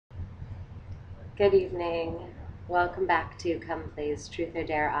Good evening. Welcome back to Come Plays Truth or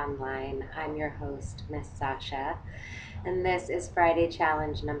Dare Online. I'm your host, Miss Sasha, and this is Friday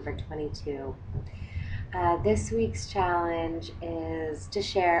Challenge number 22. This week's challenge is to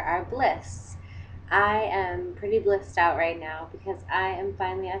share our bliss. I am pretty blissed out right now because I am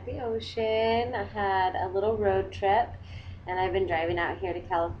finally at the ocean. I had a little road trip and I've been driving out here to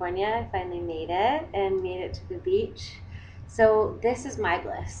California. I finally made it and made it to the beach. So this is my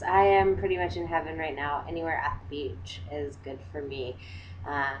bliss. I am pretty much in heaven right now. Anywhere at the beach is good for me.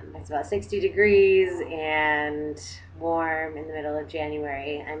 It's about 60 degrees and warm in the middle of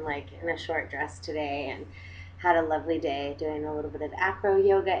January. I'm like in a short dress today and had a lovely day doing a little bit of acro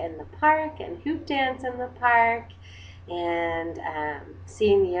yoga in the park and hoop dance in the park and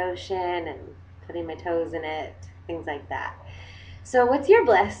seeing the ocean and putting my toes in it, things like that. So what's your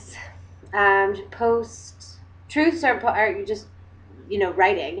bliss? Post truths are you just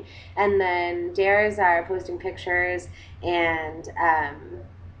writing, and then dares are posting pictures and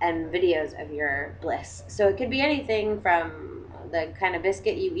videos of your bliss. So it could be anything from the kind of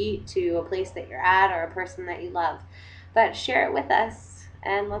biscuit you eat to a place that you're at or a person that you love. But share it with us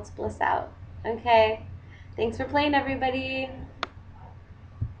and let's bliss out. Okay. Thanks for playing, everybody.